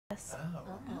this.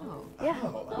 Oh. Yeah,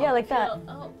 yeah, like that.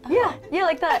 Yeah,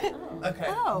 like that. Okay.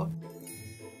 Oh.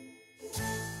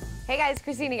 Hey guys,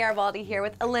 Christina Garibaldi here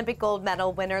with Olympic gold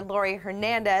medal winner Laurie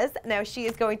Hernandez. Now she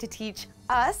is going to teach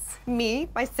us, me,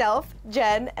 myself,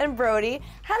 Jen, and Brody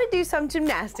how to do some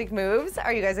gymnastic moves.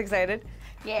 Are you guys excited?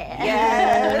 Yeah.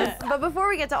 Yes. But before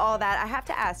we get to all that, I have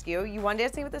to ask you, you won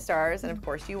Dancing with the Stars, and of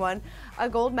course you won a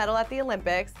gold medal at the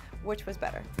Olympics. Which was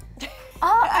better?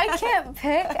 I can't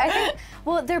pick. I think,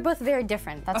 well, they're both very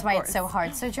different. That's why course. it's so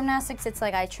hard. So gymnastics, it's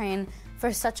like I train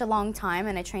for such a long time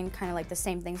and I train kind of like the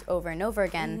same things over and over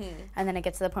again. And then it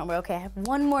gets to the point where, okay, I have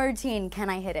one more routine, can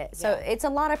I hit it? So it's a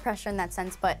lot of pressure in that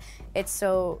sense, but it's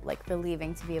so like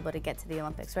relieving to be able to get to the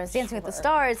Olympics. Whereas Dancing with the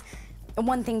Stars,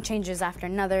 one thing changes after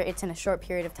another. It's in a short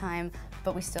period of time,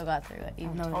 but we still got through it,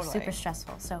 even though it was super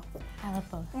stressful. So I love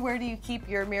both. Where do you keep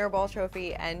your mirror ball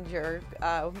trophy and your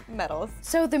medals?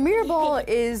 So the mirror ball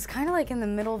is kind of like in the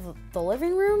middle of the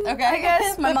living room, Okay. I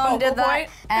guess. My The mom did focal that. point.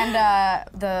 And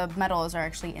the medals are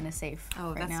actually in a safe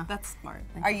Oh, right now. that's smart.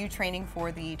 Are you training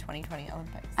for the 2020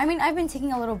 Olympics? I mean, I've been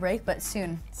taking a little break, but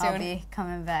soon I'll Soon? be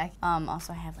coming back.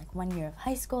 Also, I have like 1 year of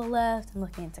high school left. I'm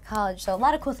looking into college, so a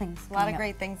lot of cool things. A lot of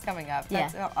great things coming up.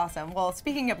 That's Yeah. awesome. Well,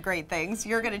 speaking of great things,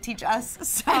 you're going to teach us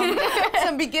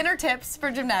some beginner tips for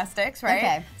gymnastics, right?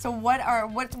 Okay. So what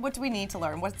do we need to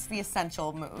learn? What's the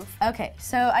essential move? Okay,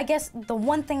 so I guess the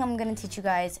one thing I'm gonna teach you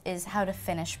guys is how to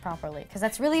finish properly, because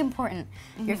that's really important.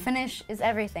 Your finish is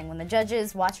everything. When the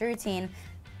judges watch your routine,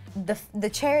 the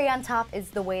cherry on top is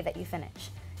the way that you finish.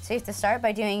 So you have to start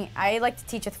by doing, I like to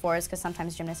teach with fours because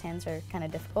sometimes gymnast hands are kind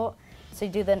of difficult. So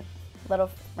you do the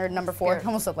number four, Spirit.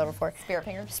 almost a letter four. Spirit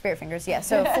fingers? Spirit fingers, yeah.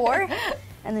 So 4,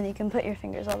 and then you can put your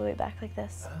fingers all the way back like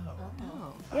this.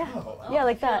 Yeah,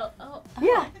 like that.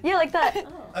 Yeah, like that.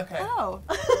 Okay. Oh,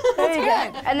 There you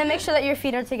go. And then make sure that your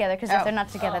feet are together, because if they're not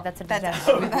together, that's a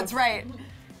disaster. that's right.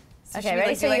 Okay,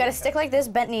 ready? So you gotta stick like this,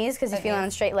 bent knees, because if you're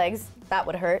on straight legs, that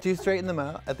would hurt. Do you straighten them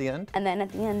out at the end? And then at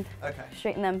the end, Okay.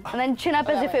 straighten them. And then chin up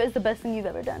as if it was the best thing you've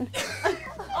ever done.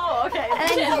 Oh, okay. And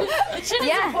then, The chin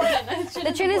is important.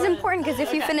 the chin is important, because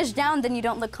if you finish down, then you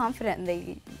don't look confident, and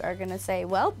they are gonna say,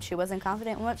 well, she wasn't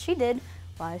confident in what she did.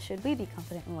 Why should we be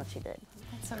confident in what she did?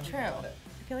 That's so true. I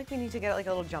feel like we need to get like a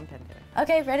little jump into it.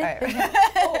 Okay, ready? All right.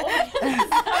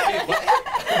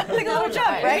 Like a little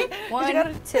jump, right?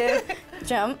 1, 2,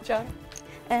 jump, Jump.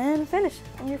 and finish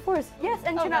on your fours. Yes,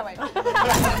 and chin no, up. wait.